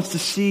 God wants to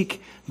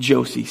seek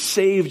Josie,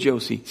 save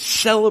Josie,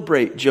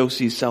 celebrate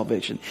Josie's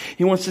salvation.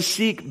 He wants to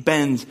seek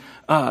Ben's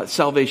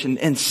salvation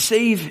and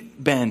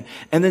save Ben,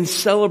 and then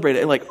celebrate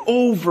it like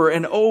over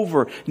and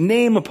over,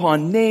 name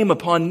upon name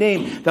upon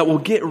name, that will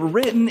get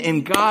written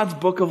in God's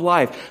book of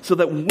life, so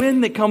that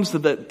when it comes to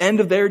the end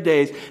of their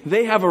days,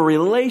 they have a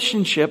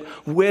relationship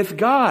with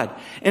God.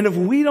 And if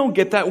we don't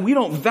get that, we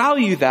don't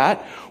value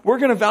that, we're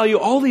going to value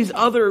all these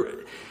other,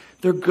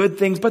 they're good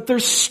things, but they're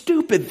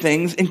stupid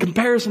things in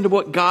comparison to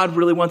what God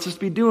really wants us to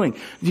be doing.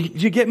 Do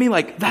you get me?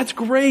 Like, that's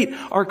great.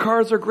 Our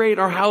cars are great.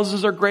 Our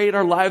houses are great.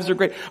 Our lives are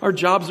great. Our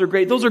jobs are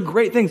great. Those are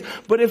great things.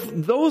 But if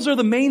those are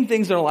the main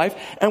things in our life,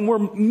 and we're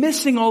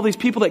missing all these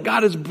people that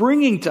God is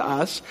bringing to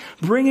us,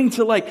 bringing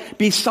to like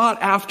be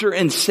sought after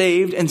and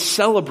saved and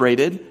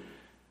celebrated,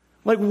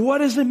 like, what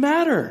does it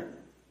matter?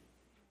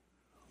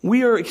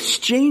 We are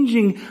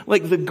exchanging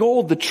like the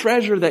gold, the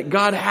treasure that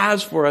God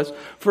has for us,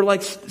 for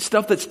like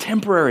stuff that's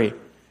temporary.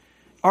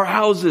 Our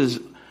houses,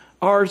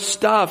 our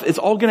stuff, it's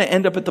all going to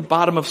end up at the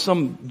bottom of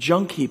some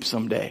junk heap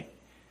someday.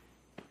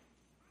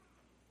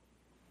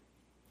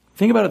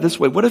 Think about it this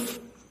way. What if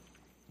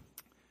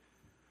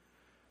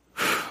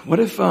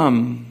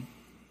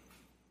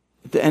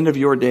at the end of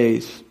your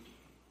days,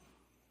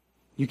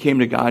 you came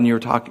to God and you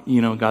were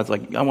talking, God's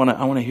like, I want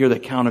to hear the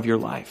account of your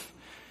life.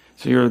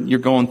 So you're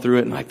going through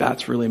it and like,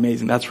 that's really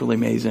amazing. That's really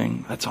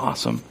amazing. That's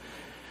awesome.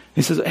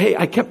 He says, hey,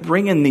 I kept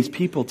bringing these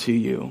people to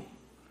you,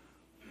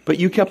 but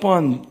you kept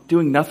on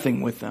doing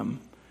nothing with them.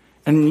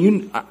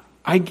 And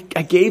I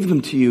gave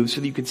them to you so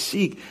that you could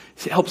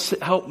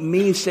help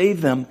me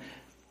save them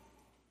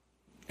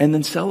and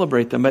then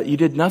celebrate them. But you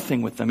did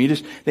nothing with them.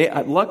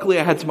 Luckily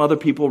I had some other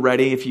people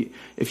ready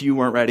if you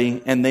weren't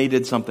ready, and they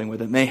did something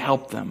with it and they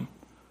helped them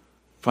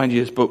find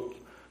Jesus.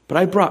 But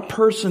I brought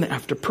person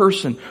after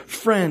person,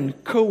 friend,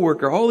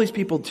 coworker, all these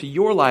people to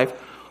your life.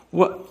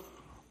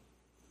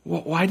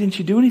 Why didn't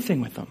you do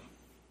anything with them?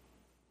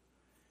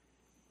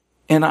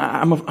 And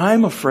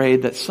I'm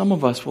afraid that some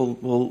of us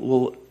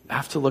will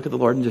have to look at the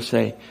Lord and just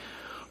say,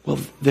 well,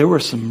 there were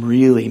some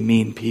really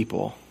mean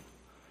people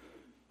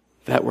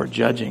that were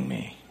judging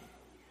me.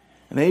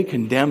 And they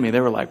condemned me. They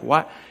were like,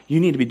 what? You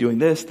need to be doing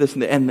this,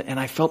 and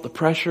I felt the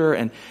pressure,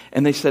 and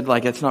they said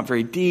like, it's not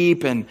very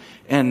deep, and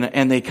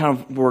they kind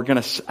of were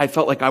I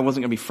felt like I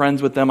wasn't gonna be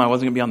friends with them. I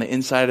wasn't gonna be on the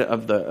inside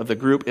of the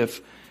group if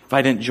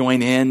I didn't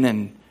join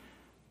in,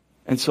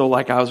 and so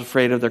like I was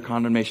afraid of their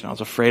condemnation. I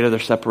was afraid of their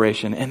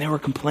separation, and they were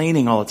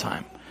complaining all the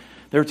time.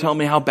 They were telling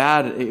me how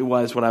bad it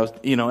was what I was,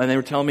 and they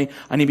were telling me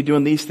I need to be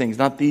doing these things,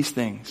 not these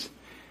things.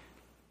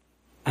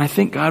 And I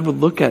think God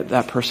would look at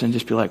that person and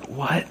just be like,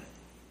 what?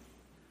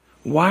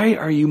 Why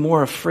are you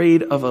more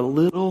afraid of a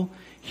little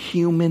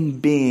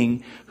human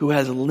being who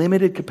has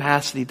limited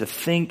capacity to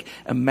think,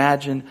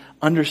 imagine,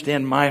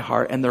 understand my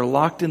heart, and they're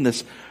locked in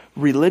this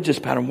religious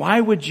pattern? Why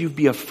would you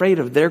be afraid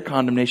of their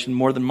condemnation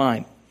more than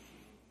mine?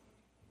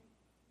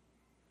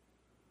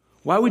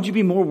 Why would you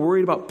be more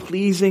worried about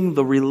pleasing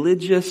the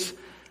religious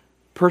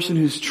person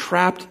who's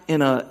trapped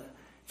in a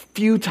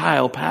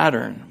futile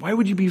pattern? Why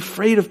would you be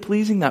afraid of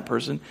pleasing that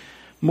person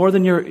more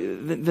than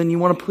you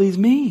want to please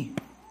me?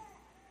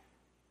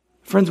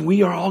 Friends,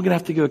 we are all going to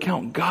have to give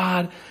account.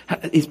 God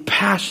is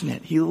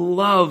passionate. He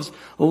loves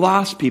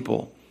lost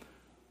people.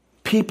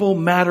 People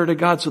matter to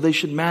God, so they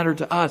should matter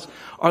to us.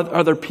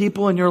 Are there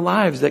people in your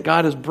lives that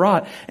God has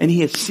brought and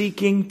He is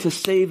seeking to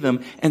save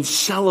them and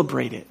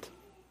celebrate it?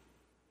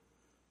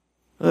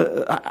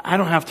 I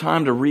don't have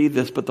time to read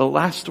this, but the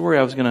last story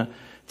I was going to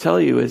tell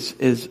you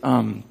is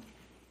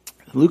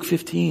Luke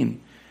 15.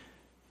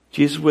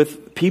 Jesus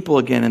with people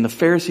again, and the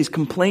Pharisees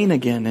complain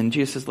again, and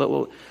Jesus says,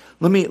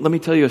 let me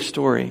tell you a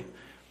story.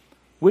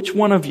 Which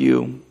one of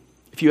you,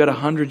 if you had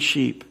 100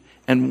 sheep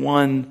and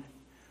one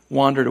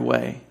wandered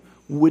away,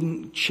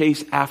 wouldn't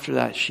chase after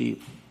that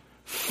sheep,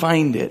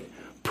 find it,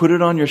 put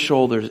it on your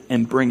shoulders,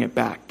 and bring it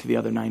back to the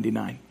other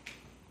 99?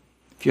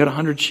 If you had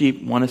 100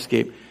 sheep, one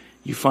escaped,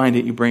 you find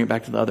it, you bring it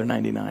back to the other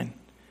 99.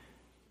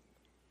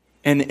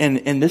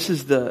 And this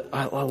is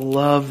I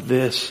love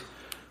this.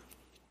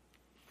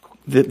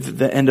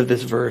 The end of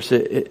this verse,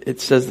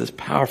 it says this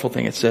powerful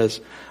thing. It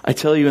says, I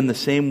tell you, in the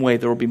same way,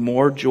 there will be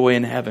more joy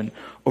in heaven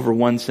over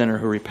one sinner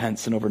who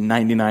repents than over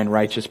 99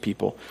 righteous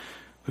people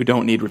who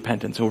don't need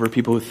repentance, over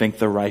people who think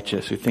they're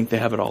righteous, who think they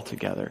have it all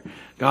together.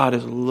 God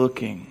is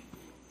looking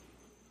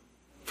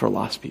for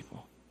lost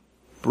people,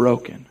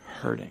 broken,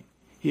 hurting.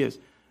 He is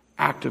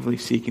actively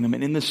seeking them.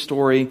 And in this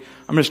story,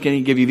 I'm just going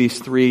to give you these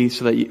three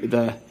so that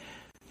the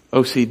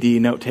OCD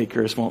note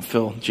takers won't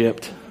feel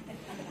gypped.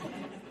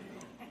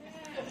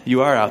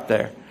 You are out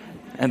there,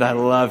 and I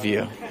love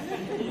you.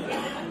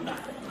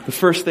 The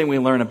first thing we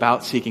learn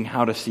about seeking,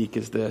 how to seek,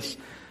 is this: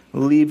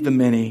 leave the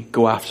many,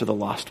 go after the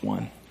lost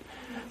one.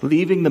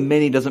 Leaving the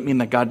many doesn't mean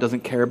that God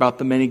doesn't care about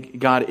the many.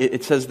 God,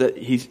 it says that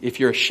if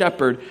you're a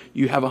shepherd,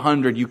 you have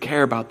 100, you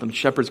care about them.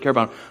 Shepherds care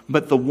about them.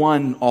 But the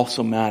one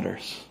also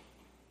matters.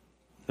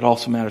 It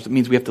also matters. It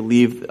means we have to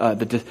leave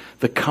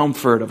the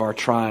comfort of our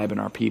tribe and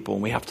our people,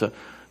 and we have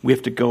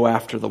to go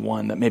after the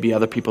one that maybe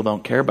other people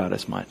don't care about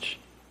as much.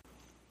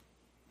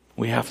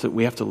 We have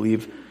to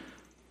leave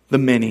the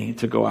many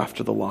to go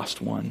after the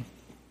lost one.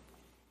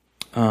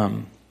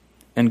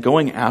 And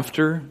going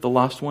after the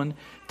lost one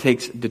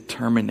takes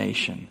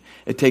determination.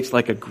 It takes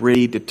like a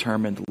gritty,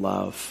 determined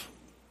love.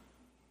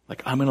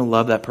 Like, I'm going to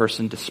love that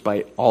person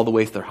despite all the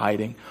ways they're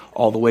hiding,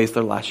 all the ways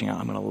they're lashing out.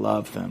 I'm going to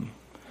love them.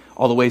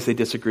 All the ways they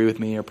disagree with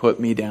me or put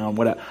me down,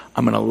 whatever,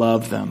 I'm going to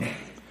love them.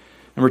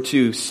 Number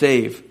 2,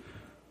 save.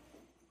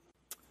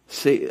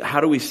 How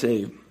do we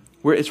save?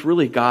 It's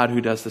really God who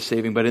does the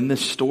saving. But in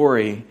this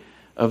story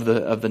of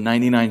the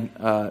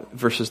 99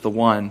 versus the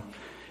 1,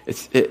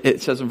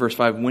 it says in verse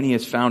 5, when he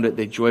has found it,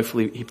 he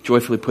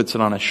joyfully puts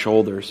it on his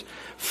shoulders.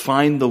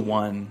 Find the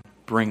one,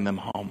 bring them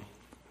home.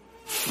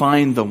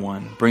 Find the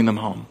one, bring them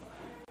home.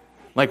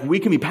 Like, we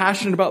can be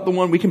passionate about the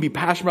one, we can be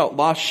passionate about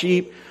lost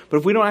sheep, but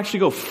if we don't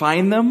actually go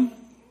find them,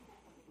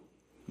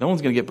 no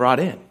one's going to get brought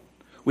in.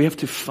 We have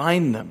to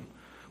find them.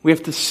 We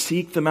have to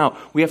seek them out.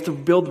 We have to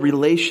build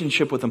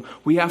relationship with them.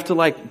 We have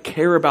to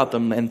care about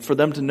them and for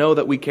them to know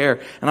that we care.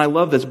 And I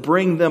love this.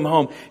 Bring them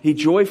home. He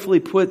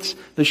joyfully puts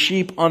the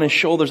sheep on his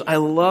shoulders. I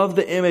love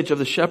the image of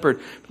the shepherd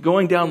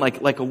going down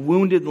like a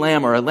wounded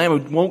lamb or a lamb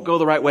who won't go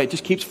the right way. It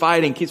just keeps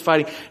fighting.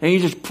 And he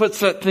just puts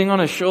that thing on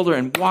his shoulder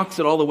and walks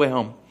it all the way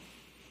home.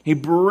 He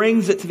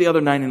brings it to the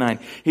other 99.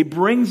 He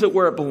brings it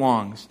where it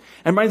belongs.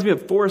 It reminds me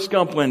of Forrest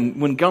Gump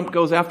when Gump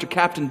goes after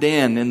Captain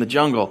Dan in the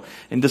jungle.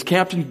 And does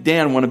Captain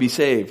Dan want to be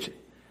saved?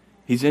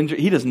 He's injured.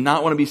 He does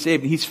not want to be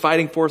saved. And he's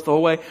fighting Forrest the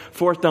whole way.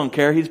 Forrest don't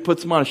care. He just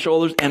puts him on his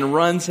shoulders and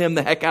runs him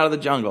the heck out of the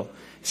jungle.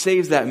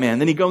 Saves that man.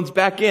 Then he goes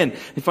back in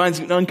and finds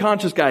an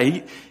unconscious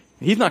guy.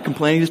 He's not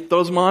complaining. He just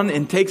throws him on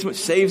and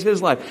saves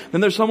his life.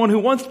 Then there's someone who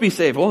wants to be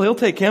saved. Well, he'll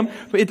take him,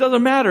 but it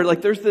doesn't matter.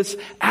 There's this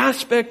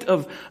aspect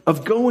of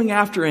going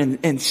after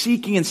and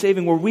seeking and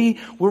saving where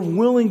we're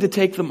willing to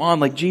take them on,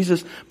 like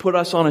Jesus put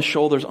us on his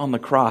shoulders on the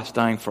cross,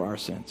 dying for our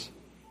sins.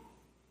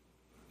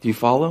 Do you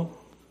follow?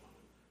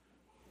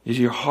 Does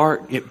your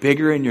heart get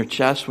bigger in your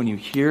chest when you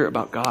hear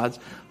about God's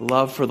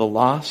love for the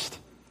lost?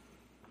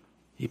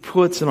 He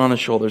puts it on his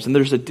shoulders. And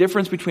there's a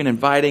difference between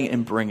inviting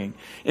and bringing.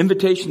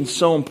 Invitation is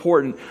so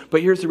important.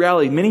 But here's the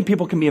reality. Many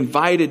people can be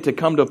invited to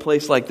come to a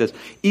place like this.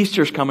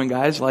 Easter's coming,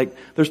 guys.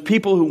 There's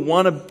people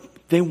who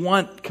they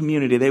want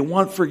community. They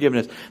want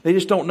forgiveness. They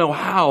just don't know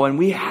how. And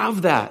we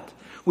have that.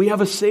 We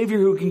have a Savior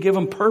who can give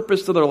them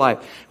purpose to their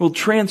life. Will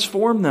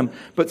transform them.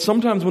 But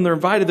sometimes when they're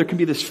invited, there can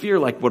be this fear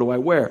what do I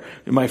wear?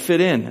 Am I fit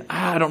in?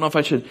 I don't know if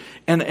I should.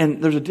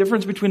 And there's a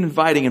difference between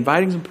inviting.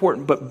 Inviting is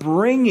important, but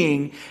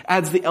bringing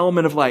adds the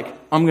element of I'm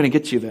going to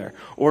get you there.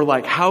 Or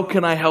how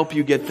can I help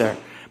you get there?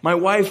 My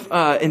wife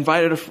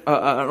invited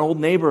an old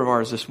neighbor of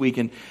ours this week,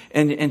 and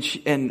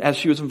as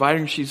she was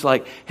inviting her, she's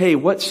like, "Hey,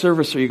 what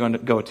service are you going to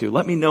go to?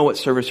 Let me know what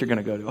service you're going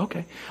to go to."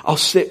 Okay, I'll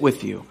sit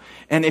with you,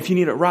 and if you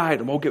need a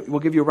ride, we'll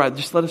give you a ride.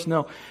 Just let us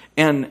know.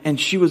 And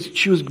she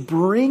was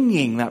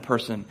bringing that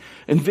person.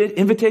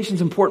 Invitation's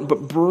important,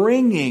 but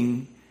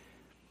bringing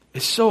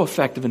is so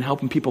effective in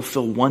helping people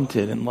feel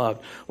wanted and loved.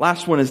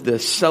 Last one is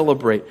this: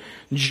 celebrate.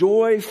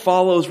 Joy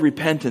follows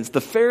repentance. The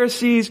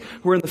Pharisees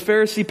who were in the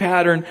Pharisee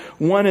pattern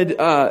wanted,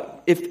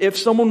 if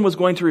someone was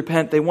going to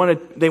repent, they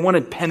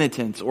wanted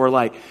penitence, or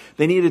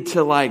they needed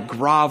to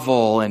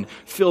grovel and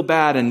feel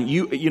bad, and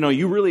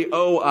you really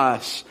owe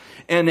us.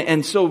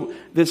 And so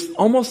this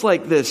almost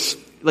this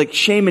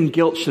shame and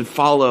guilt should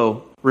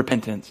follow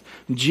repentance.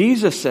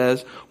 Jesus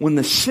says when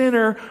the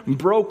sinner,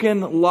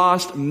 broken,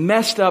 lost,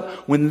 messed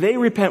up, when they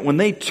repent, when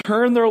they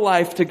turn their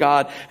life to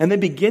God and they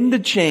begin to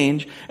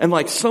change and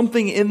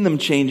something in them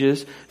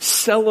changes,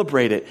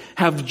 celebrate it.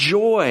 Have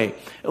joy.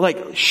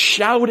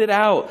 Shout it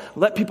out.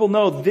 Let people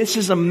know this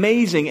is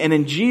amazing. And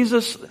in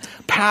Jesus'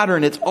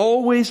 pattern, it's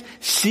always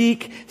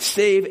seek,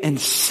 save, and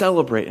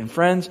celebrate. And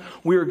friends,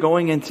 we are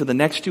going into the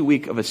next 2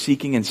 weeks of a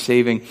seeking and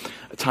saving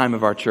time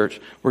of our church.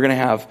 We're going to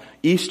have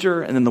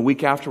Easter, and then the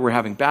week after we're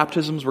having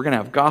baptisms. We're going to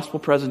have gospel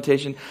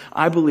presentation.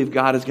 I believe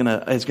God is going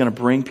to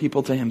bring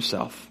people to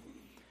himself.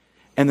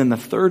 And then the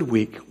third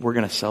week, we're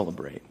going to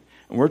celebrate.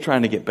 And we're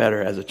trying to get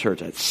better as a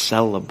church at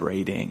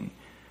celebrating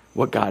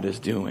what God is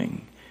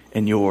doing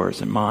in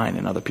yours and mine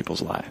and other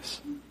people's lives.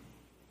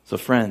 So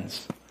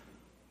friends,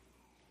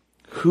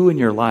 who in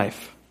your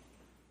life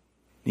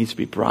needs to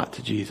be brought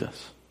to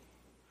Jesus?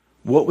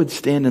 What would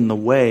stand in the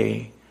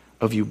way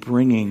of you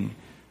bringing,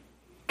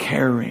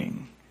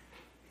 caring,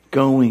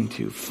 going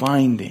to,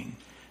 finding,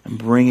 and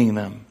bringing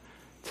them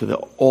to the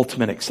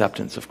ultimate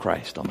acceptance of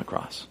Christ on the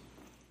cross?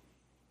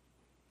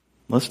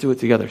 Let's do it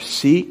together.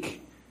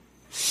 Seek,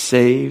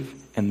 save,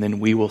 and then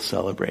we will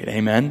celebrate.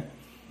 Amen?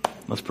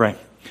 Let's pray.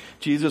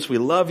 Jesus, we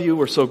love you.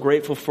 We're so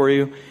grateful for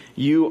you.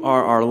 You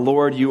are our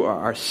Lord. You are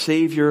our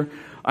Savior.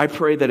 I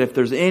pray that if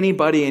there's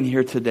anybody in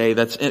here today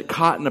that's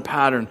caught in a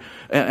pattern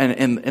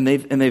and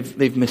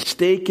they've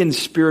mistaken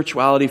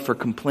spirituality for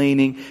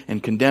complaining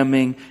and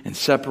condemning and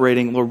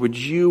separating, Lord, would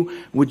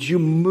you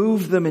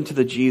move them into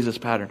the Jesus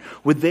pattern?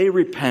 Would they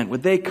repent?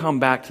 Would they come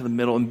back to the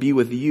middle and be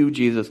with you,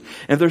 Jesus?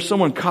 And if there's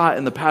someone caught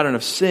in the pattern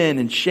of sin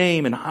and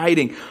shame and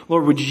hiding,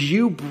 Lord, would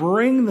you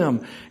bring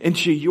them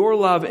into your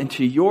love,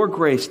 into your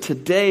grace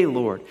today,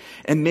 Lord?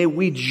 And may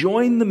we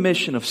join the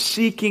mission of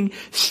seeking,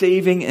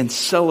 saving, and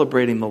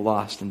celebrating the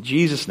lost. In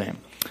Jesus' name,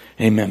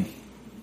 amen.